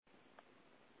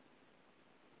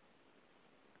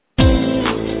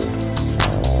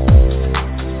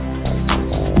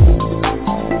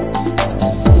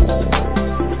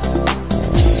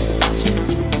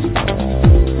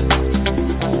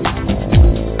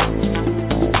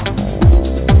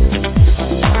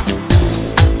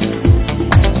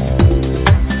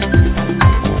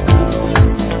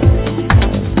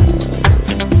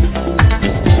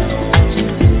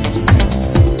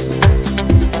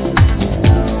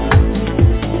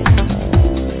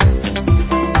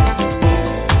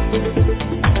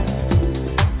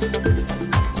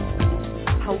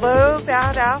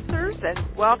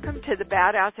Welcome to the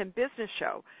Badass in Business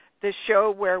Show, the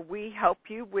show where we help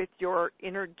you with your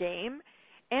inner game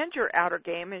and your outer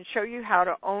game and show you how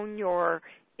to own your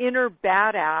inner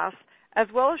badass, as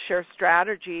well as share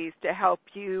strategies to help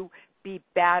you be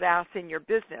badass in your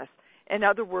business. In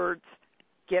other words,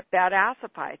 get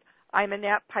badassified. I'm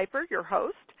Annette Piper, your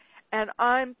host, and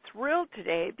I'm thrilled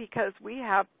today because we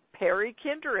have Perry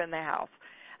Kinder in the house.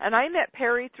 And I met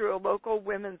Perry through a local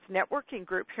women's networking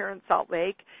group here in Salt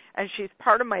Lake, and she's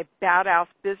part of my Badass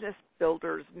Business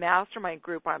Builders Mastermind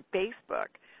group on Facebook.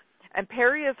 And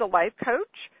Perry is a life coach,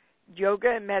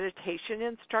 yoga and meditation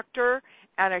instructor,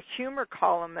 and a humor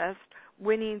columnist,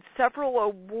 winning several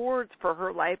awards for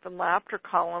her life and laughter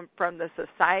column from the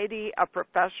Society of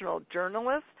Professional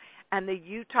Journalists and the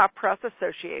Utah Press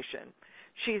Association.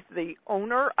 She's the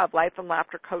owner of Life and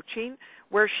Laughter Coaching,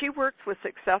 where she works with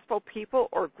successful people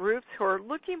or groups who are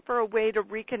looking for a way to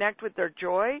reconnect with their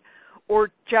joy or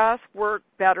just work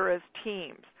better as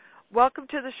teams. Welcome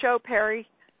to the show, Perry.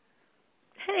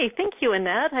 Hey, thank you,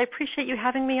 Annette. I appreciate you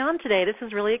having me on today. This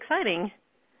is really exciting.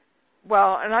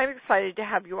 Well, and I'm excited to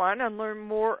have you on and learn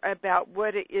more about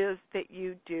what it is that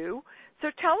you do. So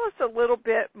tell us a little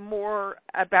bit more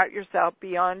about yourself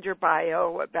beyond your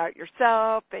bio, about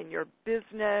yourself and your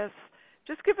business.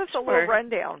 Just give us a little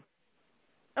rundown.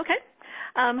 Okay.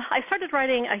 I started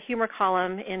writing a humor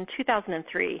column in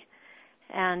 2003,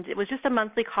 and it was just a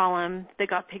monthly column that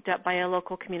got picked up by a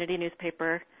local community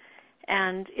newspaper,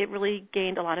 and it really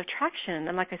gained a lot of traction.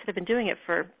 And like I said, I've been doing it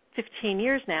for 15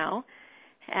 years now,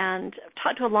 and I've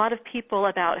talked to a lot of people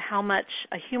about how much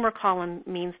a humor column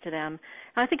means to them.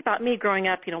 And I think about me growing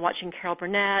up, watching Carol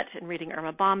Burnett and reading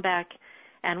Irma Bombeck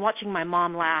and watching my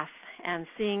mom laugh and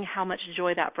seeing how much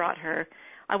joy that brought her.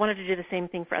 I wanted to do the same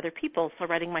thing for other people, so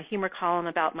writing my humor column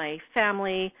about my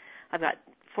family. I've got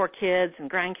 4 kids and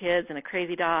grandkids and a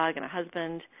crazy dog and a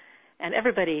husband, and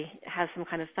everybody has some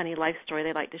kind of funny life story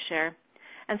they like to share.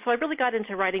 And so I really got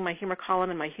into writing my humor column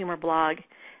and my humor blog,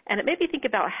 and it made me think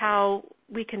about how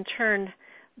we can turn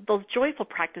those joyful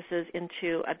practices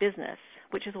into a business,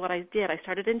 which is what I did. I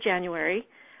started in January.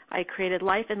 I created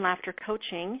Life and Laughter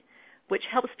Coaching, which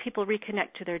helps people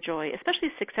reconnect to their joy, especially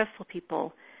successful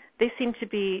people. They seem to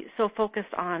be so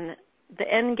focused on the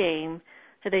end game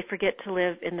that they forget to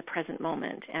live in the present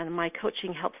moment, and my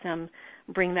coaching helps them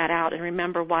bring that out and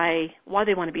remember why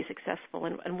they want to be successful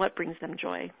and what brings them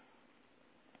joy.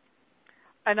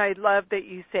 And I love that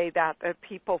you say that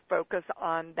people focus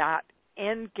on that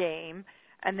end game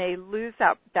and they lose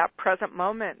that present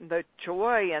moment and the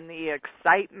joy and the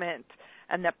excitement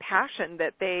and the passion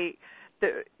that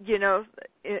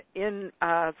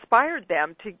inspired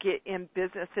them to get in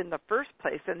business in the first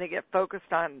place. And they get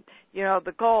focused on,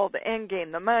 the goal, the end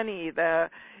game, the money,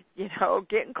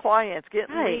 getting clients,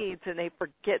 getting leads, and they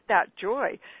forget that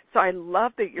joy. So I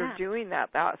love that you're doing that.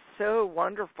 That's so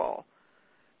wonderful.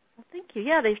 Well, thank you.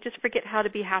 Yeah, they just forget how to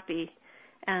be happy.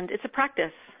 And it's a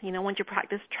practice. Once you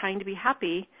practice trying to be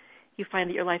happy, you find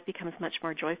that your life becomes much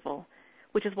more joyful,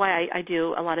 which is why I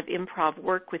do a lot of improv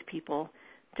work with people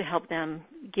to help them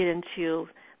get into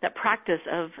that practice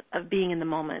of being in the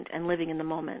moment and living in the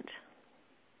moment.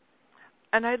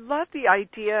 And I love the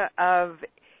idea of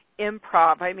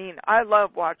improv. I mean, I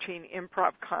love watching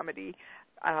improv comedy.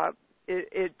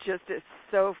 It just is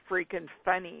so freaking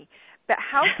funny. But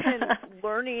how can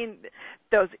learning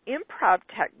those improv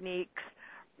techniques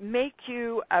make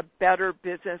you a better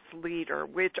business leader,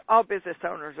 which all business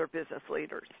owners are business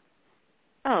leaders?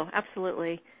 Oh,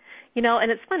 absolutely.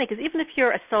 And it's funny because even if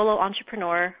you're a solo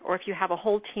entrepreneur or if you have a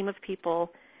whole team of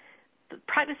people,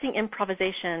 practicing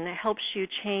improvisation helps you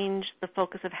change the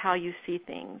focus of how you see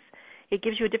things. It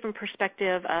gives you a different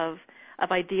perspective of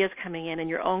ideas coming in and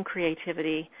your own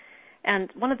creativity.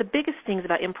 And one of the biggest things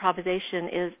about improvisation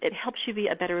is it helps you be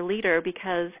a better leader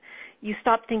because you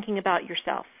stop thinking about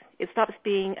yourself. It stops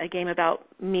being a game about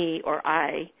me or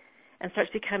I and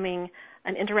starts becoming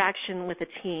an interaction with a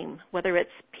team, whether it's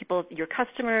people, your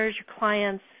customers, your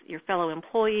clients, your fellow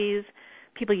employees,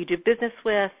 people you do business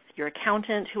with, your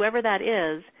accountant, whoever that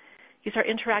is. You start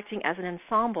interacting as an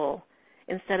ensemble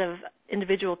instead of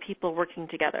individual people working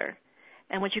together.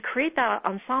 And once you create that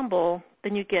ensemble,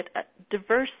 then you get a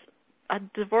diverse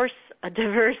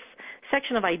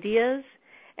section of ideas,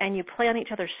 and you play on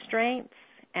each other's strengths,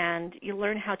 and you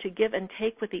learn how to give and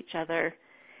take with each other,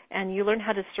 and you learn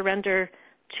how to surrender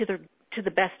to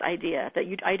the best idea. That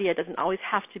your idea doesn't always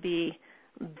have to be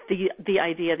the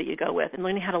idea that you go with, and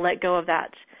learning how to let go of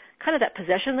that kind of that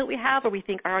possession that we have where we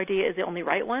think our idea is the only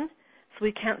right one, so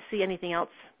we can't see anything else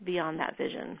beyond that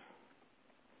vision.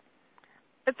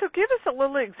 And so give us a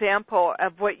little example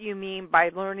of what you mean by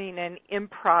learning an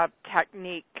improv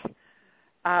technique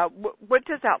what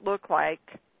does that look like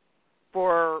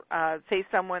for, say,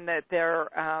 someone that they're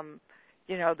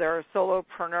a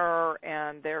solopreneur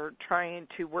and they're trying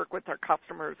to work with their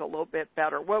customers a little bit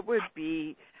better? What would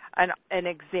be an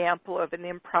example of an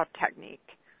improv technique?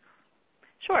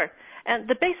 Sure. And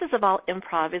the basis of all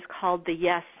improv is called the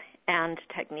yes and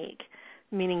technique,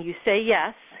 meaning you say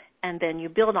yes and then you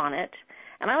build on it.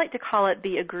 And I like to call it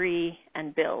the agree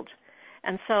and build.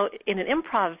 And so in an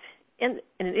improv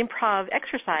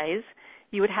exercise,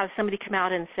 you would have somebody come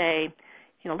out and say,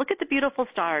 look at the beautiful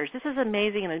stars. This is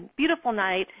amazing and a beautiful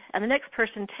night. And the next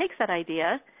person takes that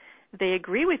idea. They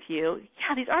agree with you.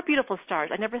 Yeah, these are beautiful stars.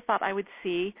 I never thought I would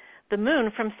see the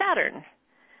moon from Saturn.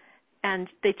 And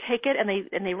they take it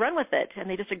and they run with it, and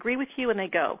they just agree with you and they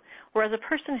go. Whereas a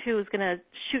person who's going to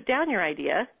shoot down your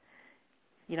idea,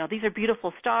 these are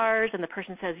beautiful stars, and the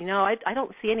person says, I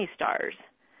don't see any stars.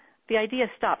 The idea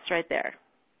stops right there.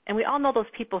 And we all know those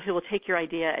people who will take your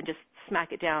idea and just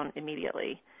smack it down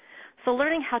immediately. So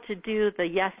learning how to do the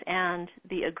yes and,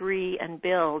 the agree and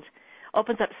build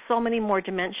opens up so many more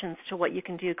dimensions to what you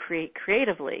can do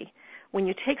creatively. When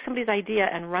you take somebody's idea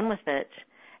and run with it,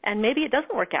 and maybe it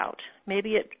doesn't work out.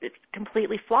 Maybe it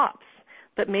completely flops,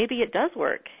 but maybe it does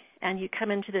work, and you come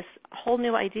into this whole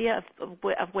new idea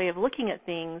of way of looking at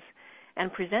things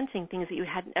and presenting things that you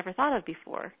hadn't ever thought of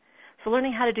before. So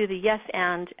learning how to do the yes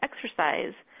and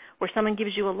exercise, where someone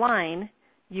gives you a line,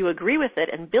 you agree with it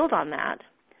and build on that,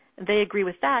 they agree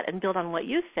with that and build on what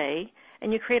you say,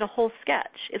 and you create a whole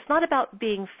sketch. It's not about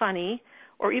being funny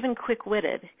or even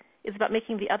quick-witted. It's about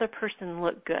making the other person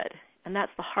look good. And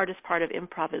that's the hardest part of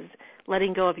improv, is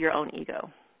letting go of your own ego.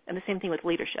 And the same thing with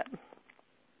leadership.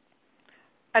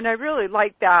 And I really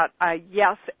like that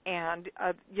yes and.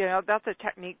 That's a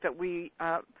technique that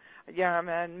I'm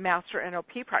a master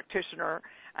NLP practitioner,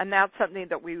 and that's something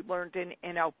that we learned in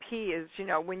NLP is,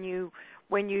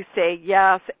 when you say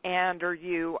yes and, or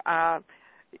you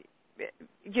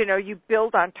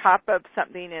build on top of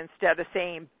something instead of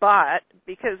saying but,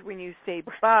 because when you say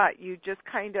but, you just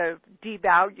kind of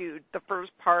devalued the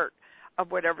first part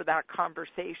of whatever that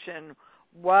conversation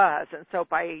was. And so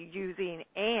by using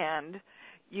and,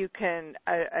 you can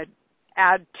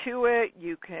add to it,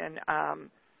 you can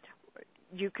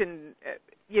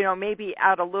maybe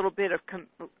add a little bit of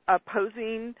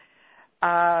opposing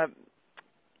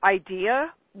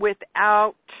idea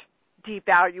without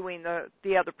devaluing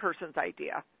the other person's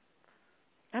idea.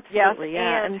 Absolutely, yes,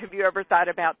 yeah. And have you ever thought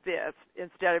about this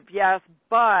instead of yes,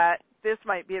 but this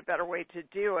might be a better way to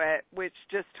do it, which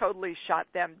just totally shot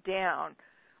them down,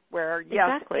 where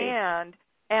yes, exactly.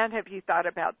 and have you thought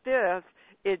about this?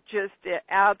 It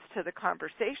adds to the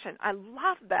conversation. I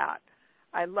love that.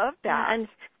 Yeah,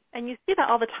 and you see that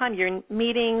all the time. You're in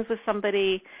meetings with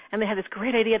somebody, and they have this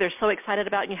great idea they're so excited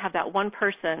about, and you have that one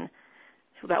person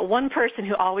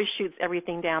who always shoots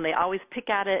everything down. They always pick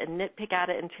at it and nitpick at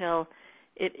it until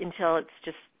it's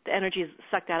just the energy is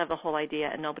sucked out of the whole idea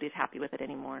and nobody's happy with it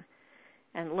anymore.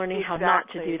 And learning how not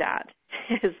to do that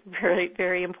is very,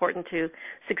 very important to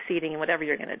succeeding in whatever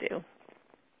you're going to do.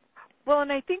 Well,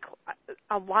 and I think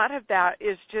a lot of that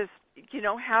is just,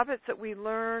 habits that we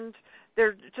learned.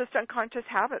 They're just unconscious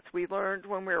habits we learned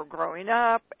when we were growing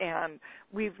up, and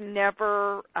we've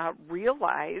never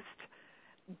realized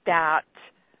that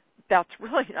that's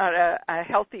really not a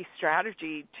healthy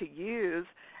strategy to use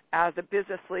as a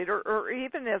business leader, or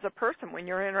even as a person when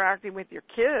you're interacting with your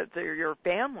kids or your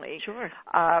family. Sure.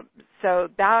 So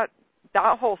that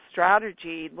whole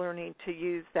strategy, learning to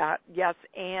use that yes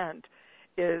and,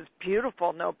 is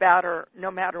beautiful, no matter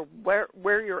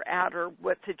where you're at or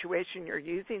what situation you're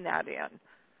using that in.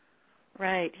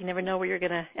 Right. You never know where you're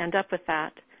going to end up with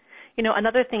that.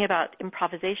 Another thing about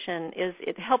improvisation is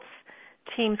it helps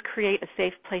teams create a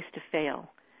safe place to fail.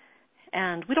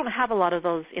 And we don't have a lot of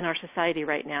those in our society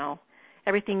right now.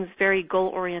 Everything's very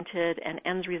goal-oriented and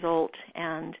ends result,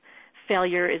 and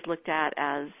failure is looked at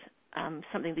as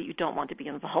something that you don't want to be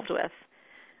involved with.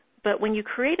 But when you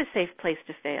create a safe place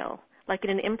to fail, like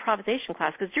in an improvisation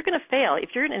class, because you're going to fail. If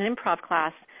you're in an improv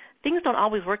class, things don't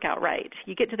always work out right.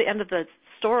 You get to the end of the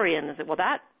story and say, well,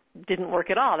 that didn't work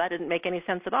at all. That didn't make any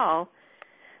sense at all.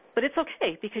 But it's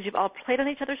okay, because you've all played on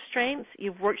each other's strengths.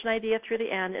 You've worked an idea through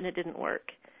the end, and it didn't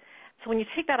work. So when you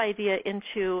take that idea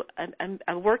into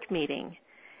a work meeting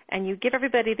and you give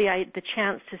everybody the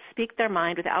chance to speak their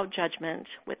mind without judgment,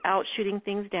 without shooting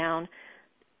things down,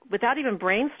 without even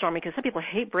brainstorming, because some people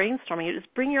hate brainstorming, you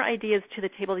just bring your ideas to the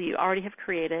table that you already have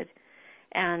created,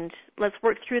 and let's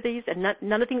work through these, and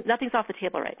nothing's off the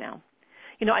table right now.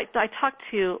 I talked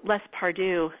to Les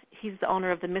Pardue. He's the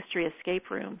owner of the Mystery Escape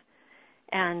Room,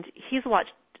 and he's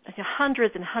watched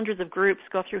hundreds and hundreds of groups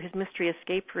go through his mystery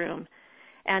escape room.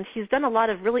 And he's done a lot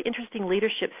of really interesting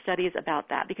leadership studies about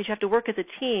that, because you have to work as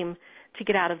a team to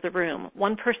get out of the room.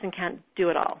 One person can't do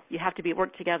it all. You have to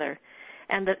work together.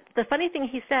 And the funny thing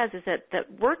he says is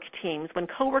that work teams, when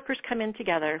coworkers come in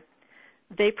together,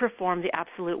 they perform the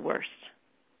absolute worst.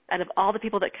 Out of all the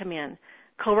people that come in,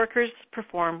 coworkers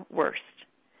perform worst.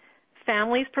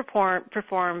 Families perform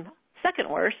second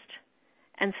worst,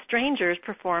 and strangers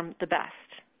perform the best.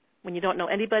 When you don't know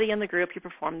anybody in the group, you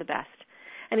perform the best.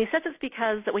 And he says it's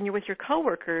because that when you're with your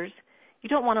coworkers, you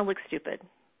don't want to look stupid.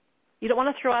 You don't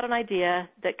want to throw out an idea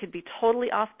that could be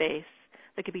totally off base,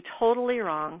 that could be totally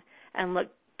wrong, and look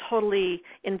totally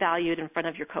invalued in front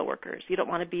of your coworkers. You don't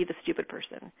want to be the stupid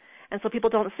person. And so people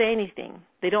don't say anything.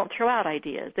 They don't throw out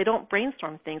ideas. They don't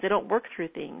brainstorm things. They don't work through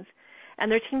things. And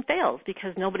their team fails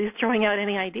because nobody's throwing out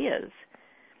any ideas.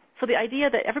 So the idea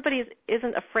that everybody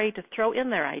isn't afraid to throw in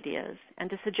their ideas and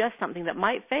to suggest something that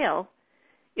might fail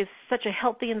is such a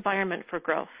healthy environment for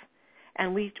growth.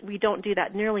 And we don't do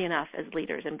that nearly enough as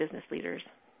leaders and business leaders.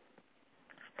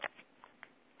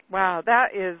 Wow,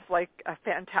 that is like a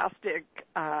fantastic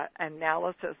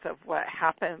analysis of what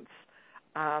happens.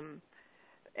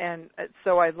 And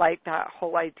so I like that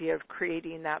whole idea of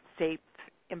creating that safe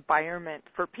environment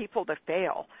for people to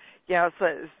fail.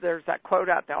 So there's that quote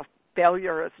out there,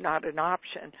 failure is not an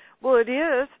option. Well, it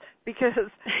is, because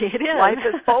it is. Life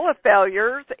is full of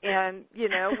failures, and,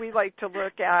 we like to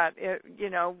look at,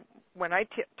 when I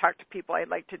talk to people, I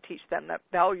like to teach them that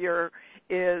failure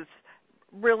is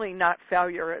really not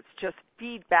failure. It's just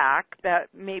feedback that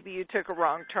maybe you took a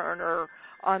wrong turn or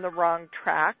on the wrong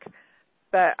track.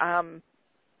 But I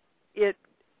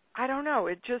don't know,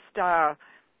 it just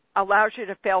allows you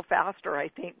to fail faster, I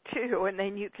think, too, and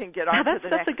then you can get on to the next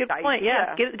idea. That's a good point,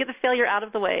 yeah. Get the failure out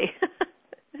of the way.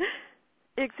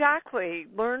 Exactly.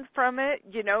 Learn from it.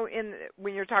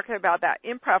 When you're talking about that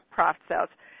improv process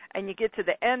and you get to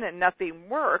the end and nothing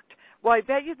worked, well, I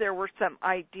bet you there were some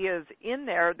ideas in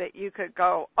there that you could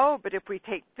go, oh, but if we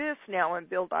take this now and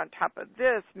build on top of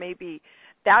this, maybe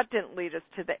that didn't lead us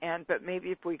to the end, but maybe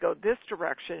if we go this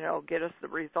direction, it'll get us the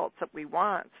results that we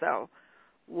want. So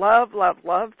love, love,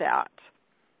 love that.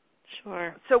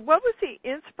 Sure. So what was the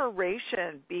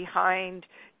inspiration behind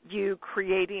you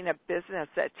creating a business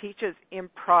that teaches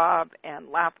improv and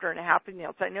laughter and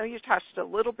happiness? I know you touched a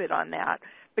little bit on that,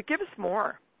 but give us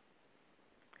more.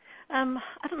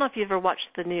 I don't know if you ever watched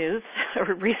the news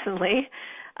recently.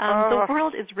 The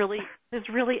world is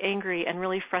really angry and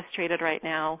really frustrated right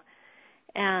now.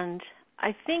 And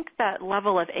I think that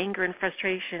level of anger and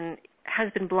frustration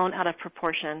has been blown out of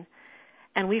proportion.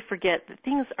 And we forget that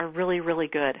things are really, really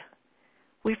good.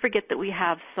 We forget that we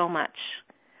have so much.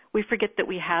 We forget that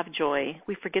we have joy.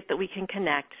 We forget that we can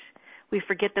connect. We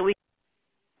forget that we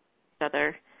can each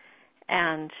other.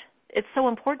 And it's so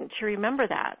important to remember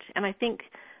that. And I think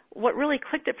what really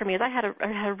clicked it for me is I had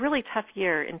a really tough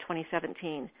year in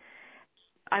 2017.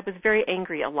 I was very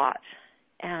angry a lot.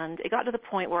 And it got to the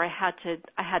point where I had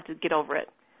to get over it.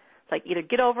 It's like either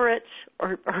get over it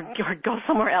or go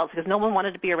somewhere else, because no one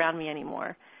wanted to be around me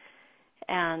anymore.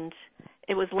 And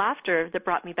it was laughter that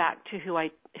brought me back to who I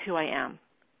am.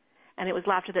 And it was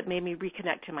laughter that made me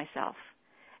reconnect to myself.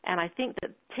 And I think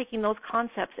that taking those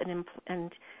concepts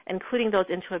and including those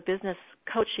into a business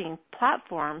coaching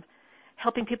platform,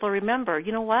 helping people remember,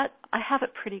 you know what, I have it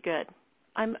pretty good.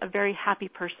 I'm a very happy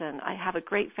person. I have a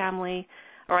great family,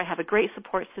 or I have a great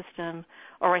support system,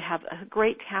 or I have a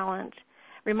great talent,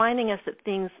 reminding us that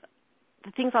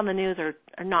the things on the news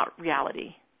are not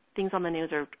reality. Things on the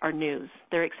news are news.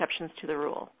 They're exceptions to the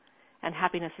rule. And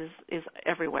happiness is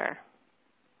everywhere.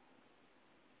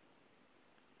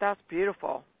 That's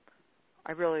beautiful.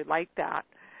 I really like that.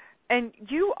 And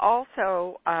you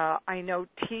also, I know,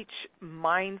 teach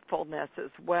mindfulness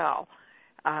as well.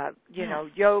 Yes.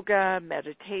 Yoga,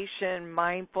 meditation,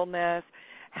 mindfulness.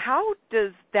 How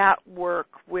does that work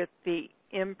with the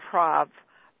improv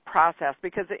process?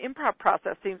 Because the improv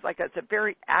process seems like it's a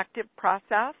very active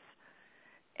process.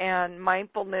 And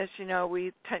mindfulness,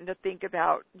 we tend to think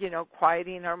about,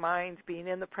 quieting our minds, being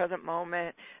in the present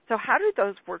moment. So how do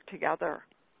those work together?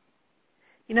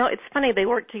 It's funny, they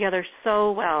work together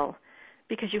so well,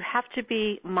 because you have to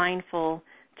be mindful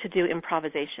to do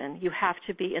improvisation. You have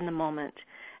to be in the moment.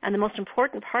 And the most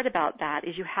important part about that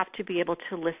is you have to be able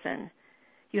to listen.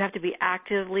 You have to be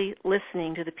actively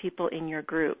listening to the people in your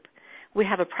group. We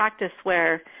have a practice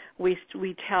where we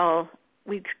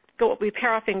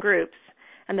pair off in groups,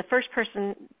 and the first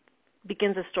person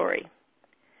begins a story.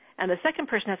 And the second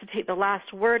person has to take the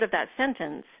last word of that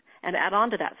sentence and add on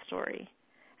to that story.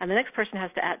 and the next person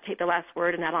has to take the last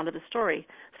word and add on to the story.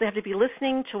 So they have to be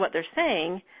listening to what they're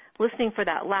saying, listening for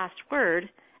that last word,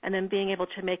 and then being able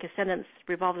to make a sentence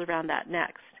revolves around that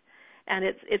next. And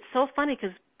it's so funny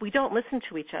because we don't listen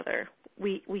to each other.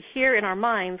 We hear in our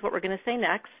minds what we're going to say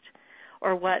next,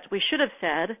 or what we should have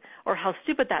said, or how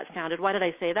stupid that sounded. Why did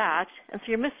I say that? And so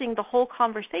you're missing the whole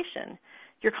conversation.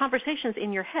 Your conversation's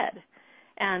in your head,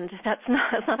 and that's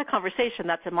not a conversation.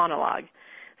 That's a monologue.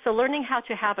 So learning how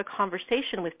to have a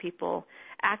conversation with people,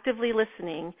 actively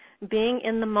listening, being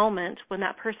in the moment when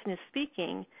that person is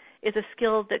speaking, is a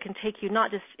skill that can take you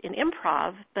not just in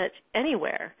improv, but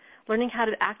anywhere. Learning how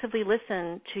to actively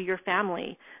listen to your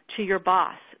family, to your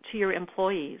boss, to your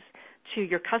employees, to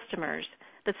your customers.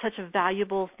 That's such a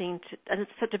valuable thing, and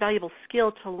it's such a valuable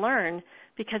skill to learn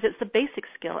because it's the basic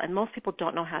skill, and most people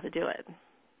don't know how to do it.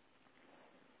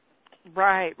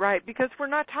 Right, because we're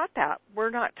not taught that.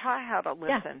 We're not taught how to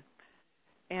listen.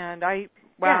 Yeah. And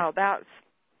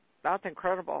that's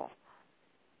incredible.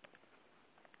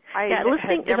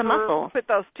 Listening is a muscle. Put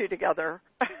those two together.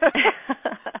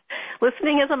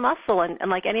 Listening is a muscle, and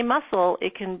like any muscle,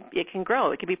 it can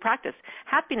grow. It can be practiced.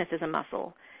 Happiness is a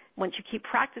muscle. Once you keep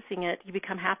practicing it, you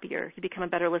become happier. You become a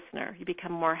better listener. You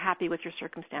become more happy with your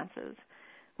circumstances.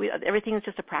 Everything is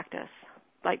just a practice,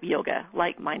 like yoga,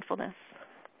 like mindfulness.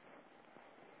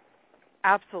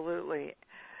 Absolutely.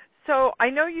 So I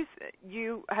know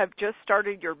you have just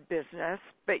started your business,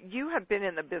 but you have been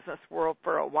in the business world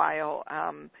for a while,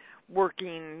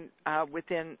 working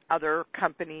within other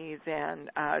companies and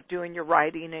doing your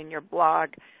writing and your blog.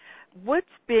 What's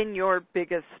been your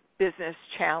biggest business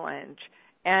challenge,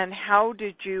 and how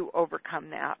did you overcome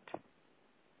that?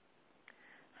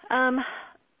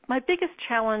 My biggest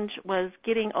challenge was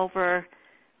getting over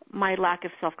my lack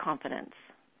of self-confidence.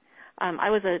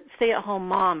 I was a stay-at-home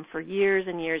mom for years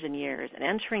and years and years, and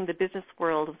entering the business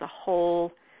world was a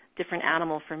whole different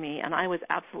animal for me, and I was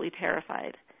absolutely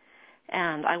terrified.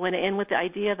 And I went in with the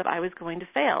idea that I was going to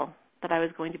fail, that I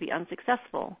was going to be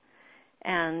unsuccessful.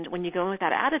 And when you go in with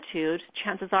that attitude,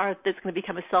 chances are it's going to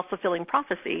become a self-fulfilling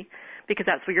prophecy because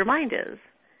that's where your mind is.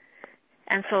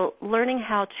 And so learning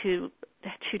how to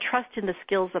trust in the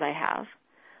skills that I have,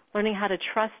 learning how to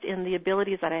trust in the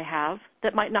abilities that I have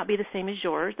that might not be the same as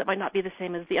yours, that might not be the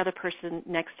same as the other person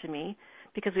next to me,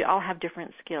 because we all have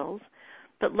different skills,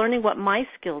 but learning what my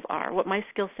skills are, what my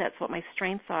skill sets, what my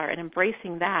strengths are, and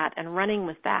embracing that and running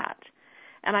with that.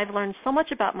 And I've learned so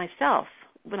much about myself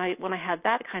when I had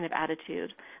that kind of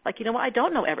attitude. Like, you know what, I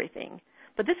don't know everything,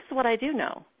 but this is what I do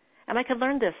know. And I can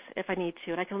learn this if I need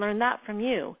to, and I can learn that from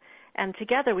you. And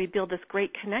together we build this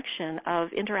great connection of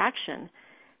interaction.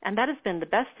 And that has been the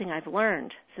best thing I've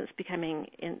learned since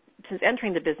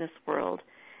entering the business world,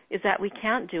 is that we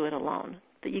can't do it alone.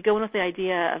 That you go in with the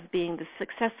idea of being the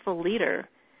successful leader,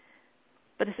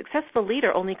 but a successful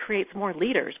leader only creates more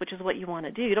leaders, which is what you want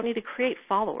to do. You don't need to create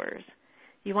followers.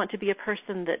 You want to be a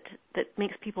person that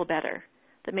makes people better,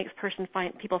 that makes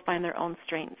people find their own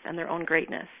strengths and their own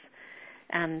greatness.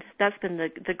 And that's been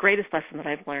the greatest lesson that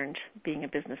I've learned being a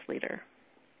business leader.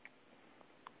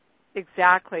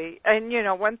 Exactly. And,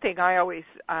 one thing I always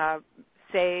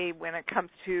say when it comes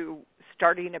to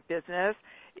starting a business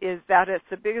is that it's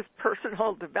the biggest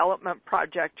personal development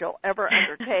project you'll ever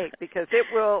undertake because it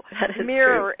will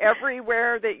mirror true.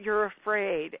 Everywhere that you're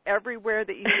afraid, everywhere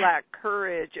that you lack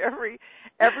courage,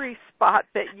 every spot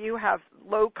that you have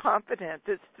low confidence.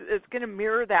 It's going to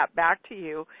mirror that back to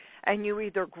you, and you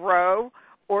either grow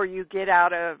or you get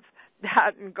out of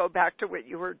that and go back to what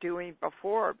you were doing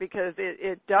before, because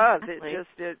it does.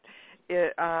 Exactly.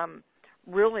 It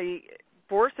really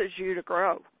forces you to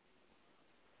grow.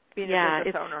 Being a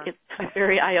business owner. It's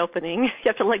very eye-opening. You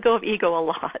have to let go of ego a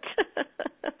lot.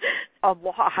 A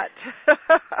lot.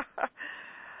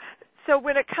 So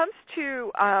when it comes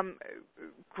to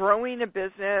growing a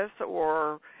business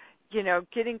or,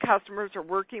 getting customers or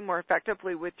working more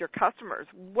effectively with your customers,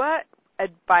 what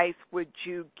advice would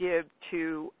you give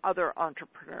to other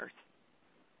entrepreneurs?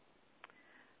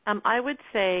 I would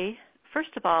say,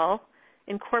 first of all,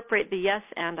 incorporate the yes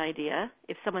and idea.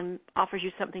 If someone offers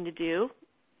you something to do,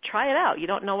 try it out. You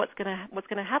don't know what's going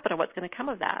to happen or what's going to come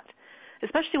of that.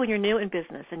 Especially when you're new in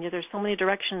business and there's so many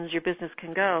directions your business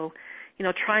can go.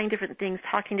 Trying different things,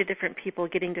 talking to different people,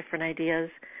 getting different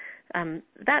ideas.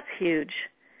 That's huge.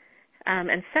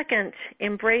 And second,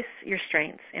 embrace your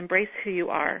strengths. Embrace who you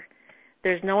are.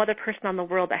 There's no other person on the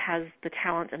world that has the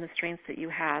talent and the strengths that you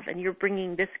have, and you're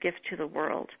bringing this gift to the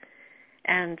world,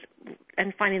 and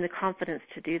finding the confidence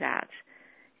to do that.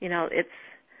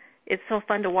 It's so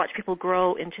fun to watch people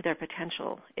grow into their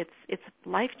potential. It's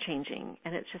life-changing,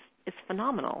 and it's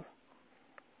phenomenal.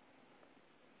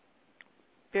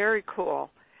 Very cool.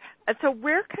 And so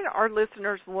where can our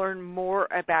listeners learn more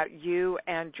about you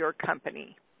and your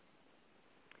company?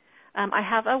 I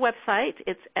have a website.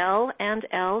 It's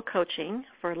L&L Coaching,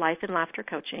 for Life and Laughter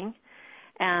Coaching.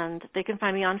 And they can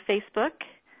find me on Facebook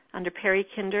under Perry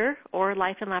Kinder or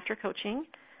Life and Laughter Coaching.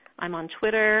 I'm on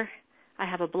Twitter. I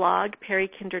have a blog,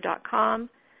 perrykinder.com.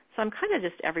 So I'm kind of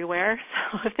just everywhere.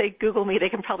 So if they Google me, they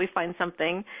can probably find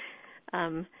something.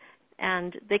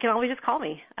 And they can always just call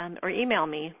me or email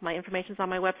me. My information's on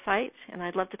my website, and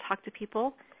I'd love to talk to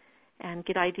people and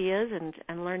get ideas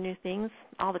and learn new things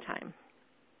all the time.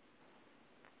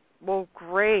 Well,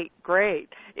 great.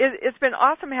 It's been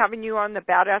awesome having you on the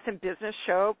Badass in Business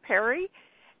show, Perry.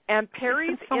 And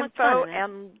Perry's info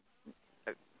and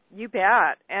you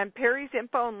bet. And Perry's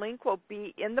info and link will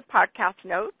be in the podcast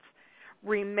notes.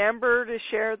 Remember to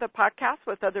share the podcast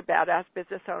with other badass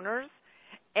business owners.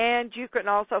 And you can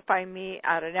also find me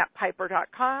at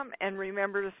AnnettePiper.com. And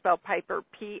remember to spell Piper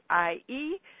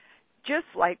P-I-E, just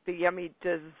like the yummy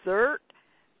dessert.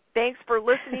 Thanks for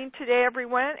listening today,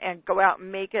 everyone, and go out and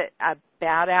make it a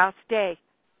badass day.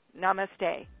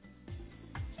 Namaste.